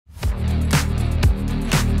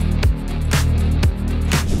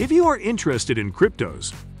If you are interested in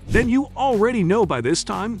cryptos, then you already know by this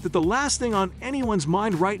time that the last thing on anyone's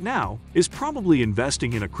mind right now is probably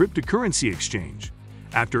investing in a cryptocurrency exchange,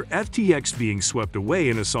 after FTX being swept away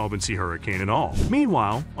in a solvency hurricane and all.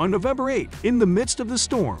 Meanwhile, on November 8, in the midst of the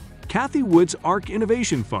storm, Cathie Wood's ARK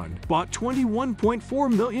Innovation Fund bought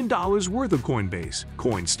 $21.4 million worth of Coinbase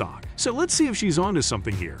coin stock. So let's see if she's onto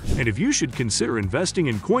something here, and if you should consider investing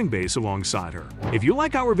in Coinbase alongside her. If you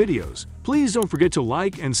like our videos, please don't forget to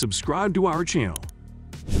like and subscribe to our channel.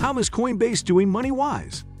 How is Coinbase doing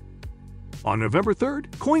money-wise? On November 3rd,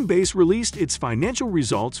 Coinbase released its financial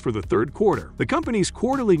results for the third quarter. The company's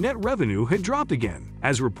quarterly net revenue had dropped again,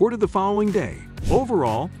 as reported the following day.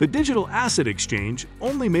 Overall, the digital asset exchange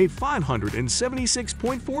only made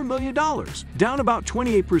 $576.4 million, down about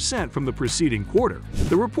 28% from the preceding quarter.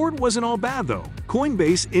 The report wasn't all bad though.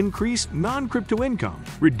 Coinbase increased non-crypto income,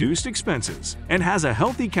 reduced expenses, and has a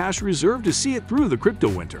healthy cash reserve to see it through the crypto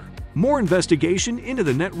winter. More investigation into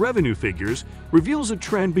the net revenue figures reveals a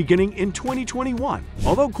trend beginning in 2021.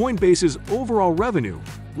 Although Coinbase's overall revenue,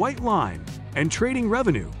 white line, and trading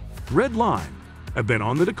revenue, red line, have been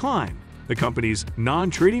on the decline, the company's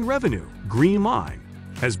non-trading revenue, green line,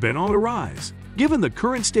 has been on the rise. Given the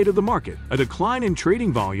current state of the market, a decline in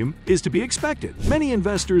trading volume is to be expected. Many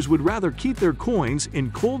investors would rather keep their coins in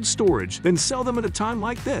cold storage than sell them at a time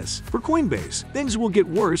like this. For Coinbase, things will get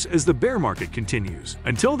worse as the bear market continues.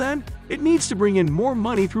 Until then, it needs to bring in more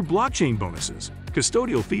money through blockchain bonuses,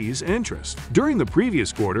 custodial fees, and interest. During the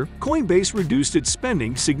previous quarter, Coinbase reduced its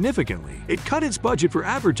spending significantly. It cut its budget for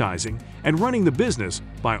advertising and running the business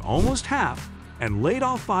by almost half and laid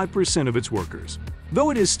off 5% of its workers. Though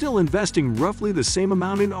it is still investing roughly the same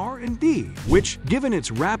amount in R&D, which, given its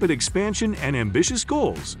rapid expansion and ambitious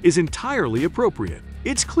goals, is entirely appropriate.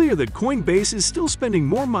 It's clear that Coinbase is still spending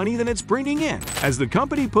more money than it's bringing in, as the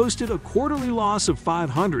company posted a quarterly loss of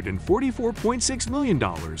 $544.6 million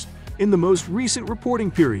in the most recent reporting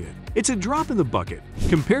period. It's a drop in the bucket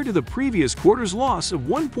compared to the previous quarter's loss of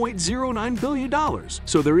 $1.09 billion,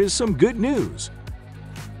 so there is some good news.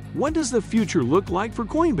 What does the future look like for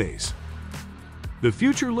Coinbase? The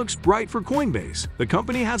future looks bright for Coinbase. The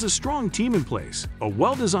company has a strong team in place, a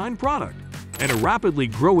well-designed product, and a rapidly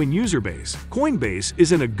growing user base. Coinbase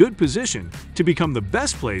is in a good position to become the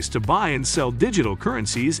best place to buy and sell digital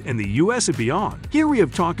currencies in the US and beyond. Here we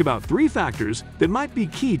have talked about 3 factors that might be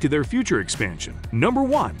key to their future expansion. Number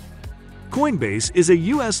 1. Coinbase is a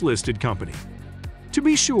US-listed company. To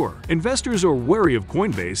be sure, investors are wary of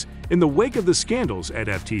Coinbase in the wake of the scandals at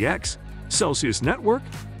FTX, Celsius Network,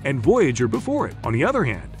 and Voyager before it. On the other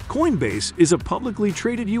hand, Coinbase is a publicly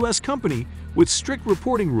traded US company with strict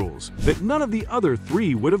reporting rules that none of the other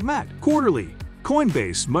 3 would have met. Quarterly,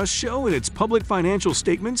 Coinbase must show in its public financial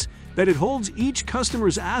statements that it holds each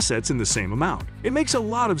customer's assets in the same amount. It makes a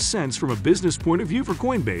lot of sense from a business point of view for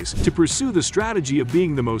Coinbase to pursue the strategy of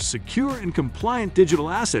being the most secure and compliant digital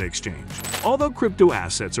asset exchange. Although crypto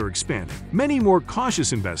assets are expanding, many more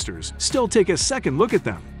cautious investors still take a second look at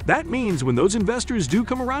them. That means when those investors do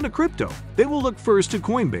come around to crypto, they will look first to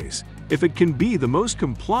Coinbase if it can be the most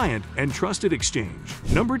compliant and trusted exchange.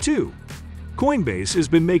 Number 2. Coinbase has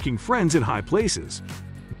been making friends in high places.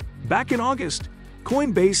 Back in August,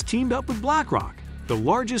 Coinbase teamed up with BlackRock, the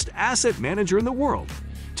largest asset manager in the world,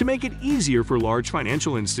 to make it easier for large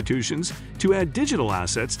financial institutions to add digital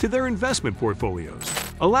assets to their investment portfolios.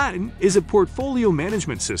 Aladdin is a portfolio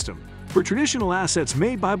management system for traditional assets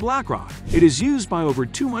made by BlackRock. It is used by over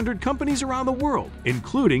 200 companies around the world,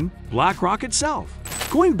 including BlackRock itself.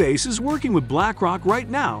 Coinbase is working with BlackRock right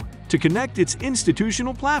now to connect its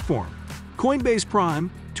institutional platform, Coinbase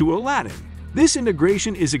Prime, to Aladdin. This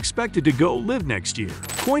integration is expected to go live next year.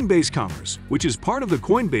 Coinbase Commerce, which is part of the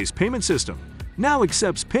Coinbase payment system, now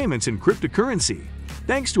accepts payments in cryptocurrency,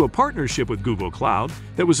 thanks to a partnership with Google Cloud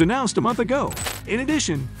that was announced a month ago. In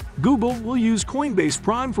addition, Google will use Coinbase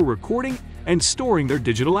Prime for recording and storing their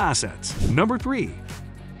digital assets. Number 3.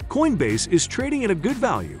 Coinbase is trading at a good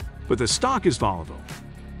value, but the stock is volatile.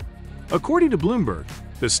 According to Bloomberg,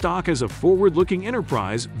 the stock has a forward-looking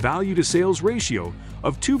enterprise value-to-sales ratio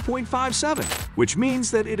of 2.57, which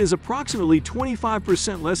means that it is approximately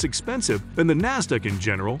 25% less expensive than the Nasdaq in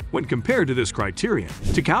general when compared to this criterion.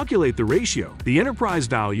 To calculate the ratio, the enterprise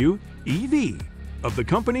value, EV, of the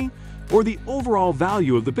company, or the overall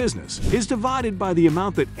value of the business, is divided by the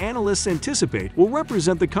amount that analysts anticipate will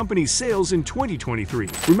represent the company's sales in 2023.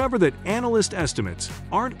 Remember that analyst estimates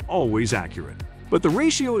aren't always accurate, but the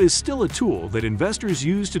ratio is still a tool that investors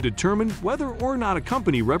use to determine whether or not a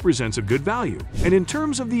company represents a good value. And in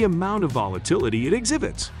terms of the amount of volatility it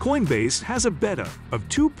exhibits, Coinbase has a beta of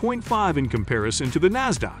 2.5 in comparison to the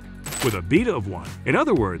Nasdaq. with a beta of 1. In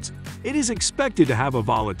other words, it is expected to have a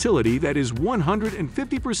volatility that is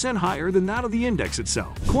 150% higher than that of the index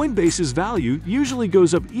itself. Coinbase's value usually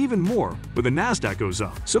goes up even more when the Nasdaq goes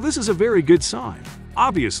up, so this is a very good sign.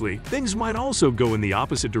 Obviously, things might also go in the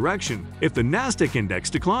opposite direction if the Nasdaq index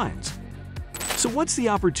declines. So what's the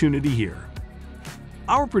opportunity here?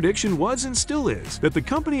 Our prediction was and still is that the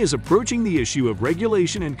company is approaching the issue of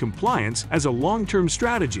regulation and compliance as a long-term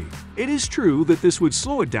strategy. It is true that this would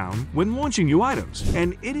slow it down when launching new items,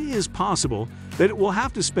 and it is possible that it will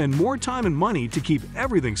have to spend more time and money to keep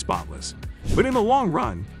everything spotless. But in the long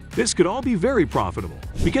run, this could all be very profitable.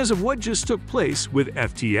 Because of what just took place with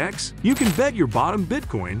FTX, you can bet your bottom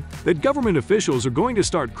Bitcoin that government officials are going to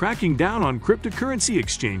start cracking down on cryptocurrency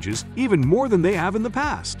exchanges even more than they have in the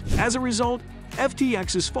past. As a result,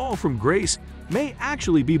 FTX's fall from grace may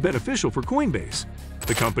actually be beneficial for Coinbase.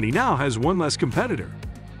 The company now has one less competitor,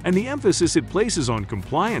 and the emphasis it places on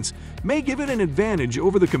compliance may give it an advantage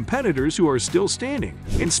over the competitors who are still standing.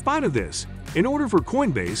 In spite of this, in order for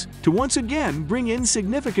Coinbase to once again bring in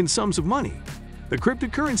significant sums of money, the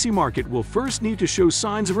cryptocurrency market will first need to show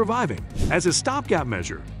signs of reviving. As a stopgap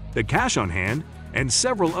measure, the cash on hand and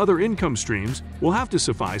several other income streams will have to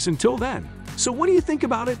suffice until then. So what do you think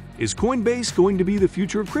about it? Is Coinbase going to be the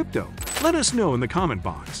future of crypto? Let us know in the comment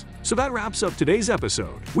box. So that wraps up today's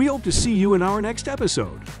episode. We hope to see you in our next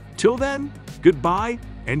episode. Till then, goodbye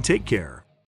and take care.